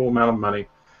respectable amount of money,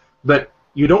 but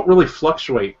you don't really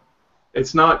fluctuate.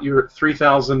 It's not you're at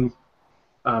 3,000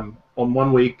 on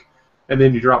 1 week, and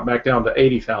then you drop back down to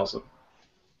 80,000.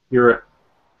 You're at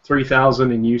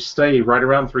 3,000 and you stay right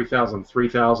around 3,000,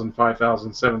 3,000,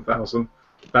 5,000, 7,000,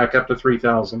 back up to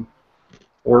 3,000,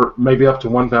 or maybe up to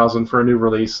 1,000 for a new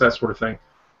release, that sort of thing.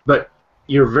 But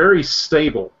you're very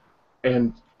stable,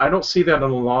 and I don't see that in a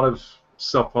lot of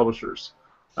self-publishers.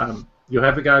 You'll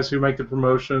have the guys who make the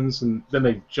promotions, and then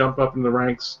they jump up in the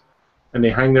ranks, and they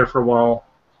hang there for a while,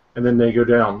 and then they go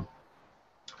down.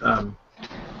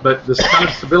 But this kind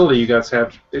of stability you guys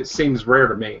have, it seems rare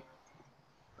to me.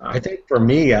 I think for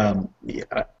me,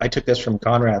 I took this from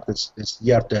Conrad. It's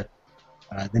you have to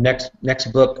the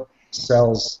next book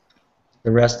sells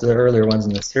the rest of the earlier ones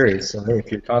in the series. So hey, if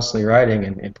you're constantly writing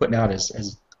and putting out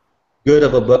as good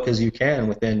of a book as you can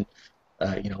within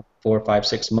 4, 5,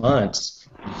 6 months,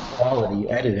 quality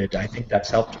edited, I think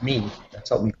that's helped me. That's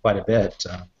helped me quite a bit.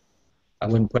 I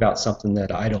wouldn't put out something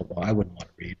that I wouldn't want to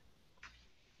read.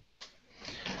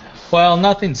 Well,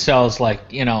 nothing sells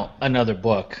like another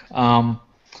book.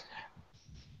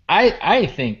 I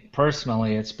think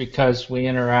personally it's because we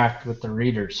interact with the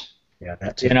readers. Yeah,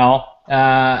 that too.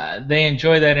 They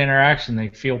enjoy that interaction. They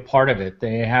feel part of it.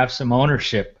 They have some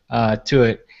ownership to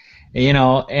it.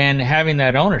 And having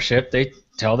that ownership, they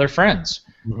tell their friends.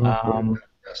 Mm-hmm.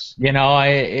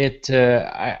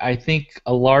 I think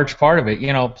a large part of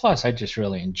it, plus I just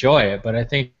really enjoy it, but I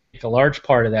think a large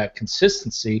part of that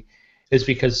consistency is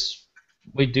because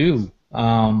we do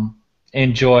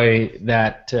enjoy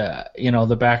that,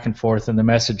 the back and forth and the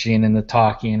messaging and the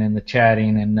talking and the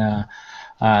chatting and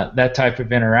that type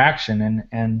of interaction.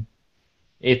 And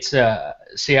it's,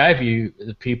 I view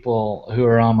the people who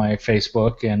are on my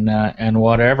Facebook and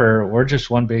whatever, we're just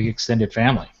one big extended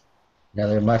family. Yeah,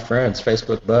 they're my friends,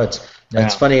 Facebook buds. Yeah.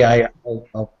 It's funny,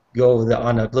 I'll go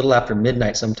on a little after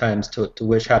midnight sometimes to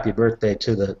wish happy birthday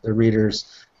to the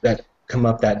readers that come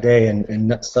up that day,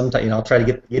 and sometimes I'll try to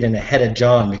get in ahead of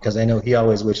John because I know he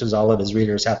always wishes all of his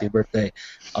readers happy birthday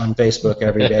on Facebook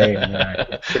every day.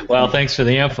 And, well, thanks for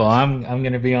the info. I'm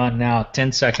going to be on now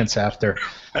 10 seconds after.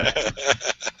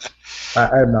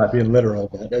 I'm not being literal,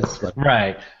 but it's funny.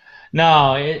 Right.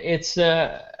 No, it's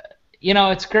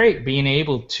it's great being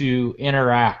able to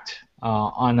interact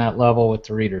on that level with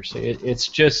the readers.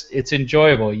 It's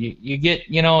enjoyable. You get,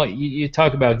 you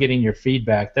talk about getting your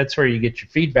feedback. That's where you get your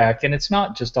feedback, and it's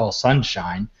not just all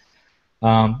sunshine. They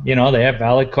have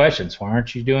valid questions. Why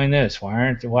aren't you doing this?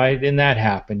 Why didn't that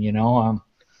happen?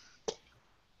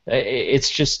 It's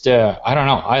just I don't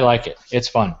know. I like it. It's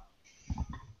fun.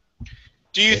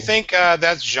 Do you think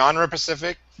that's genre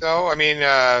specific though? I mean,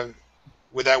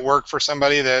 would that work for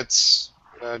somebody that's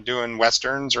doing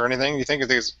westerns or anything? Do you think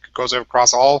it goes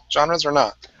across all genres or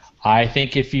not? I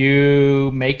think if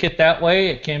you make it that way,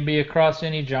 it can be across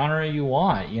any genre you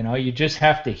want. You just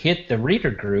have to hit the reader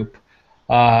group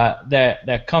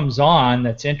that comes on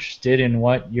that's interested in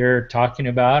what you're talking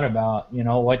about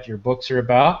what your books are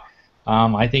about.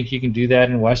 I think you can do that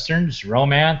in westerns,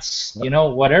 romance,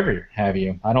 whatever have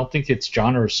you. I don't think it's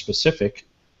genre specific,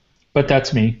 but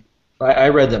that's me. I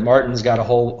read that Martin's got a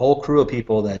whole crew of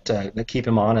people that keep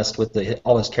him honest with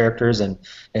all his characters and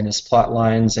his plot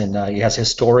lines, and he has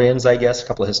historians, I guess, a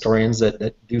couple of historians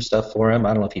that do stuff for him. I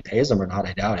don't know if he pays them or not.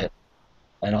 I doubt it.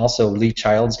 And also Lee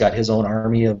Child's got his own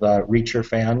army of Reacher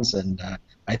fans, and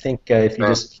I think if you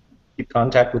just keep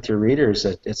contact with your readers,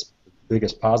 it's the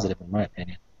biggest positive in my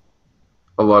opinion.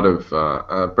 A lot of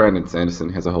Brandon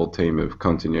Sanderson has a whole team of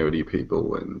continuity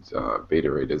people and beta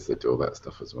readers that do all that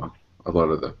stuff as well. A lot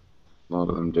of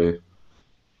them do.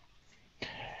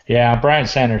 Yeah, Brian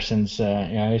Sanderson's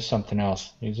he's something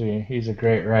else. He's a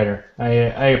great writer. I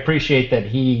appreciate that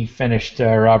he finished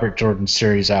Robert Jordan's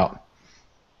series out.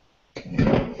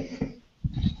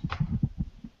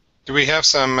 Do we have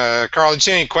some Carl? Did you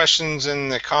see any questions in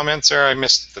the comments there? I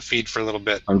missed the feed for a little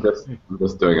bit. I'm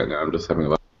just doing it now. I'm just having a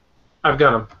look. I've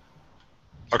got them.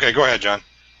 Okay, go ahead, John.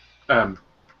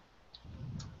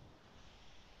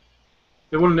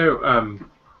 They want to know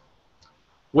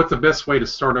what the best way to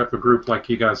start up a group like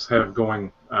you guys have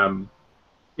going. I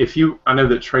know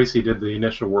that Tracy did the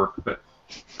initial work, but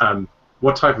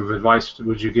what type of advice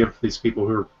would you give these people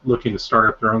who are looking to start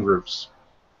up their own groups?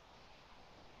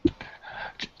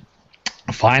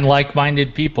 Find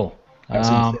like-minded people.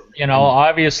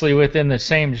 Obviously within the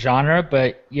same genre,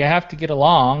 but you have to get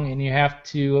along and you have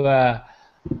to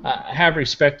have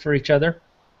respect for each other.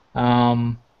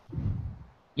 And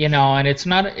it's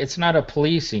not a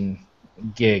policing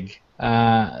gig.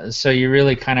 So you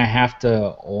really kind of have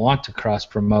to want to cross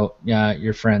promote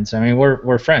your friends. I mean,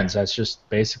 we're friends. That's just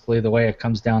basically the way it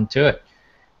comes down to it.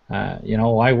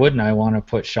 Why wouldn't I want to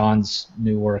put Shawn's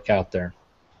new work out there?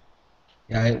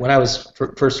 Yeah, when I was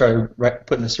first started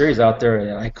putting the series out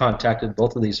there, I contacted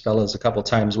both of these fellows a couple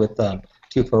times with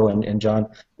Tufo and John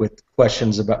with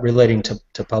questions about relating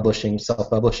to publishing,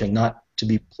 self-publishing, not to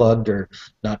be plugged or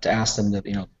not to ask them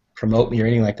to promote me or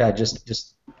anything like that.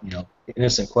 Just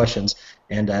innocent questions,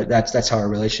 and that's how our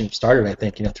relationship started. I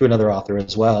think through another author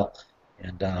as well,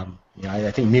 and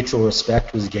I think mutual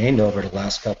respect was gained over the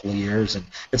last couple of years, and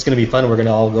it's going to be fun. We're going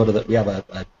to all go to we have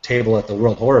a table at the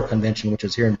World Horror Convention, which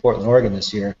is here in Portland, Oregon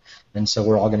this year, and so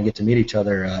we're all going to get to meet each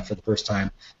other for the first time.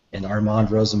 And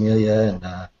Armand, Rosamelia, and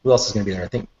who else is going to be there? I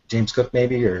think James Cook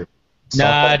maybe, or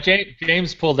nah,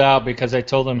 James pulled out because I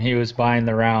told him he was buying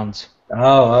the rounds.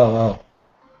 Oh.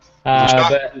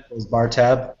 But was bar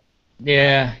tab.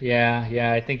 Yeah.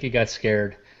 I think he got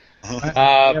scared.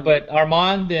 But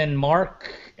Armand and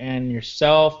Mark and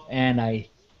yourself, and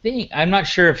I'm not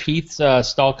sure if Heath's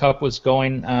Stall Cup was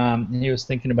going. He was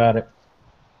thinking about it.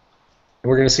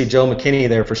 We're going to see Joe McKinney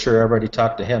there for sure. I've already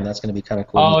talked to him. That's going to be kind of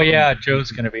cool. Oh yeah,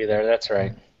 Joe's going to be there. That's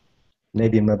right.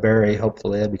 Maybe Maberry.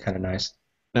 Hopefully, that'd be kind of nice.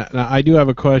 Now, I do have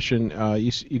a question.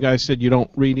 You guys said you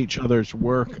don't read each other's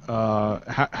work.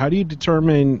 How do you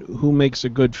determine who makes a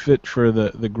good fit for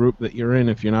the group that you're in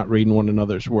if you're not reading one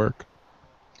another's work?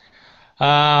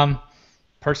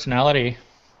 Personality,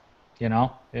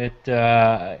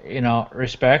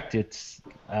 respect. It's.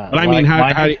 But I mean,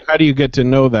 how do you get to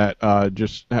know that?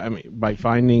 By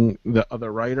finding the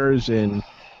other writers, and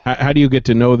how do you get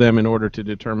to know them in order to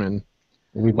determine?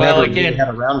 We've never really had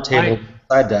a round table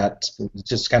beside that. It's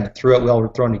just kind of we all were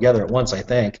thrown together at once, I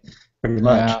think, pretty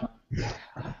much.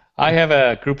 I have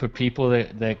a group of people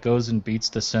that goes and beats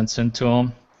the sense into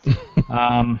them.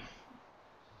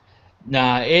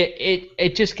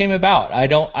 It just came about. I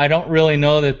don't really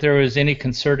know that there was any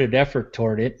concerted effort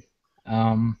toward it.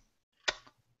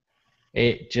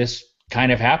 It just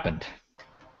kind of happened.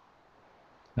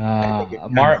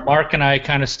 Mark and I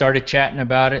kind of started chatting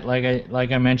about it,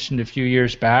 like I mentioned a few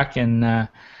years back, and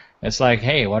it's like,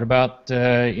 hey, what about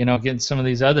getting some of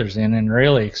these others in and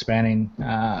really expanding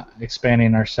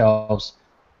ourselves.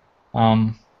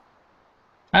 I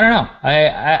don't know.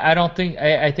 I don't think.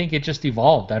 I think it just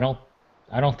evolved. I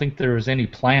don't think there was any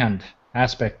planned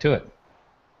aspect to it.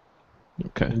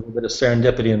 Okay. A little bit of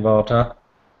serendipity involved, huh?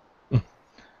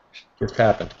 Just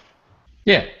happened.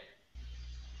 Yeah.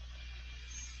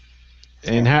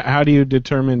 And how do you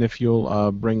determine if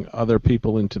you'll bring other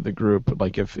people into the group?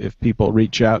 Like if people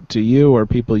reach out to you or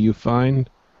people you find?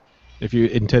 If you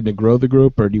intend to grow the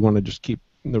group, or do you want to just keep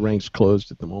the ranks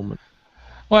closed at the moment?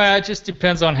 Well, it just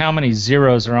depends on how many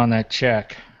zeros are on that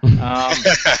check.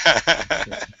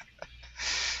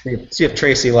 See if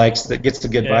Tracy gets the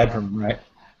good vibe from him, right?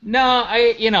 No,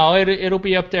 it'll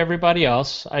be up to everybody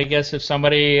else. I guess if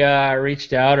somebody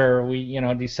reached out or we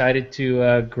decided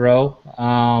to grow,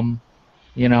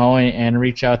 and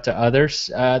reach out to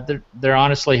others, there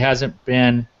honestly hasn't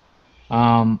been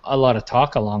a lot of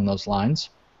talk along those lines.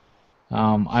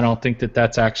 I don't think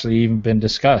that's actually even been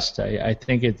discussed. I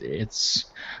think it's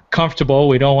comfortable.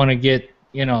 We don't want to get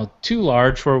too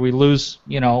large where we lose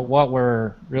what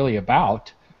we're really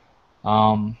about.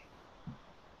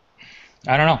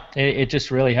 I don't know. It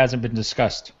just really hasn't been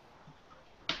discussed.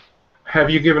 Have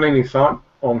you given any thought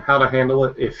on how to handle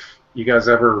it if you guys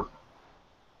ever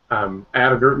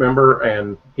add a group member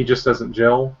and he just doesn't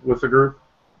gel with the group,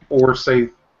 or say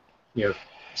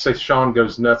Shawn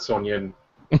goes nuts on you and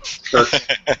starts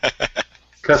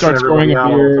cussing everybody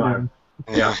out all the time?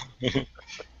 Yeah.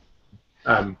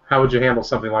 How would you handle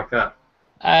something like that?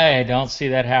 I don't see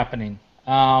that happening.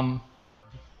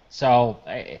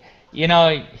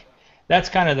 That's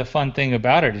kind of the fun thing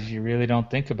about it, is you really don't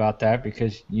think about that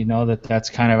because that's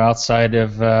kind of outside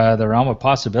of the realm of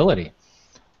possibility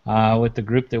with the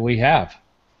group that we have.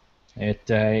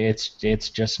 It's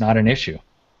just not an issue.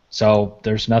 So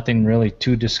there's nothing really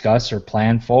to discuss or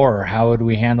plan for, or how would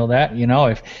we handle that?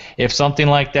 If something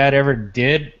like that ever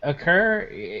did occur,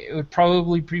 it would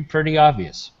probably be pretty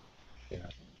obvious.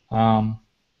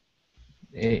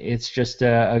 It's just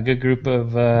a good group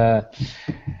of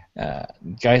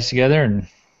guys together, and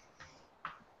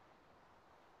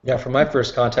Yeah, from my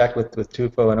first contact with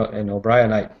Tufo and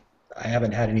O'Brien, I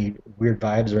haven't had any weird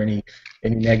vibes or any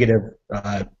negative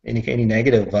any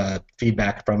negative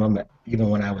feedback from them. Even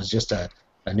when I was just a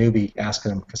newbie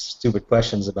asking them stupid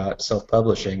questions about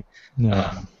self-publishing,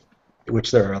 which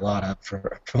there are a lot of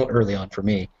for early on for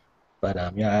me.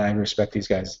 But yeah, I respect these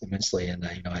guys immensely, and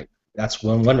that's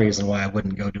one reason why I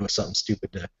wouldn't go do something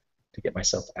stupid to get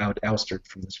myself ousted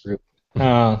from this group.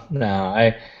 Oh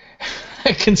no,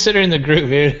 considering the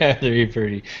group, it would have to be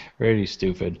pretty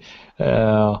stupid.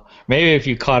 Maybe if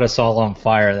you caught us all on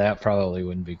fire, that probably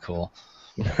wouldn't be cool.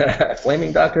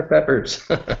 Flaming Dr. Peppers.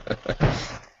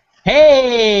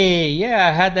 Hey, yeah,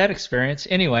 I had that experience.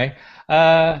 Anyway,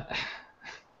 that's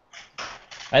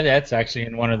actually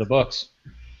in one of the books.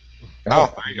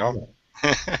 Oh, there you go.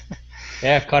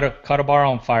 Yeah, caught a bar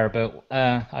on fire, but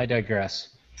I digress.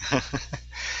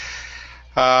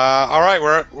 All right,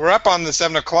 we're up on the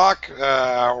 7 o'clock.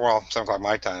 Well, 7 o'clock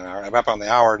my time. I'm up on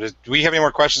the hour. Do we have any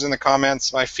more questions in the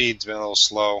comments? My feed's been a little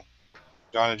slow.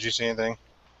 John, did you see anything?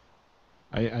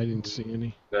 I didn't see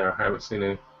any. No, I haven't seen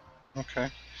any. Okay.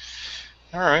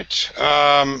 All right.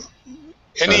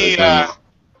 Any?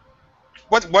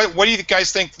 What do you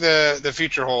guys think the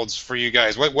future holds for you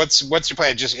guys? What's your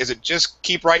plan? Is it just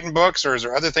keep writing books, or is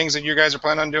there other things that you guys are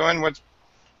planning on doing?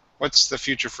 What's the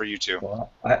future for you two?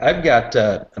 Well, I've got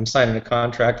I'm signing a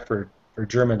contract for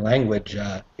German language,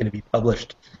 going to be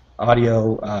published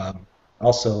audio,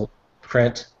 also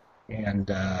print, and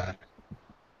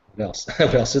what else?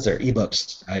 What else is there?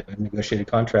 Ebooks. I've negotiated a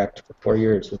contract for 4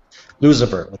 years with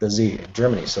Lucifer with a Z in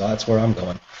Germany, so that's where I'm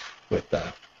going with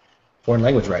foreign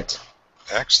language rights.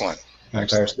 Excellent. My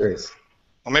entire series.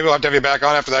 Well, maybe we'll have to have you back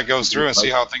on after that goes through and see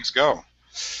how things go.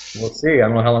 We'll see. I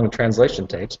don't know how long the translation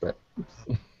takes, but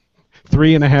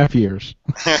 3.5 years.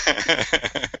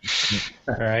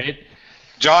 All right.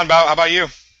 John, how about you?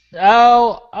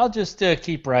 Oh, I'll just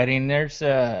keep writing. There's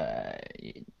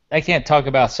I can't talk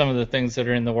about some of the things that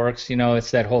are in the works.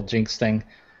 It's that whole Jinx thing.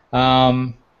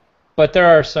 But there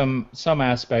are some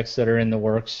aspects that are in the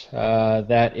works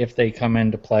that if they come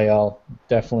into play, I'll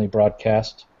definitely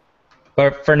broadcast.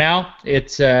 But for now,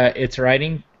 it's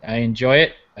writing. I enjoy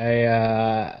it.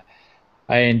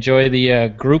 I enjoy the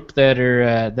group that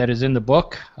is in the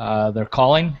book. They're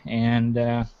calling,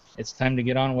 and it's time to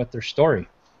get on with their story.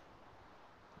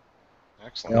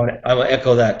 Excellent. I will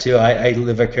echo that too. I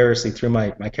live vicariously through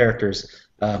my characters.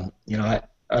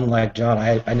 Unlike John,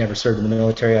 I never served in the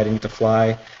military. I didn't get to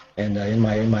fly, and in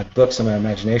my books and my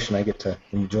imagination, I get to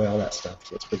enjoy all that stuff.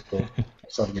 So it's pretty cool. I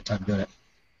still have a good time doing it.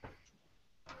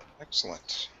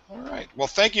 Excellent. All right. Well,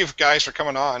 thank you guys for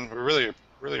coming on. We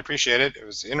really appreciate it. It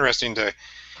was interesting to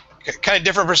kind of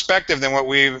different perspective than what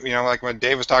like what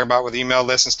Dave was talking about with email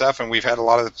lists and stuff, and we've had a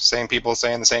lot of the same people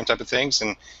saying the same type of things,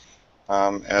 and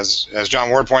as John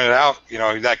Ward pointed out,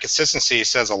 that consistency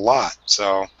says a lot.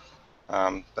 So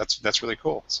that's really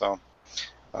cool. So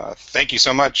thank you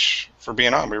so much for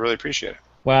being on. We really appreciate it.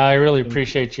 Well, I really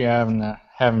appreciate you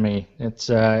having me. It's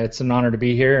an honor to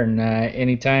be here, and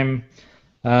anytime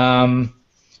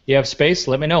you have space,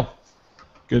 let me know.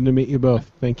 Good to meet you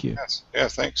both. Thank you. Yes. Yeah.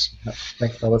 Thanks.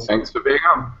 Thanks, fellas. Thanks for being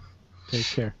on. Take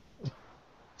care.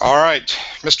 All right,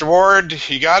 Mr. Ward,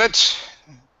 you got it.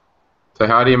 Say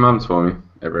hi to your mums for me,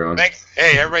 everyone.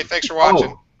 Hey, everybody, thanks for watching.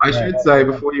 Oh, I should say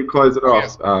before you close it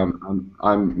off,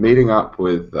 I'm meeting up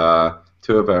with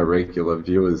two of our regular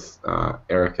viewers,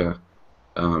 Erica,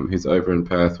 who's over in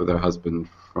Perth with her husband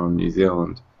from New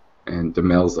Zealand, and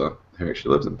Demelza, who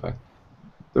actually lives in Perth.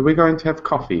 So we're going to have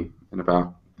coffee in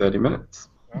about 30 minutes.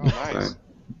 Oh, nice. So,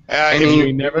 If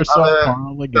we never saw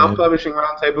Carl again. Self-publishing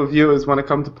roundtable viewers want to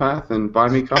come to Perth and buy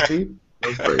me coffee?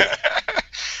 Feel free.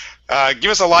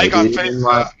 Give us a like on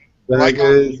Facebook, like on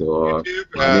or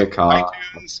YouTube, buy me a car.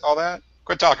 iTunes, all that.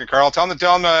 Quit talking, Carl. Tell them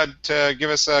to give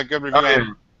us a good review. Oh, yeah.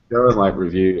 Go and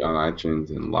review on iTunes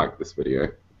and like this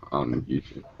video on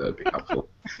YouTube. That'd be helpful.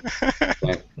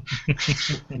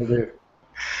 Thanks.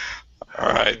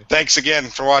 All right. Thanks again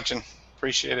for watching.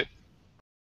 Appreciate it.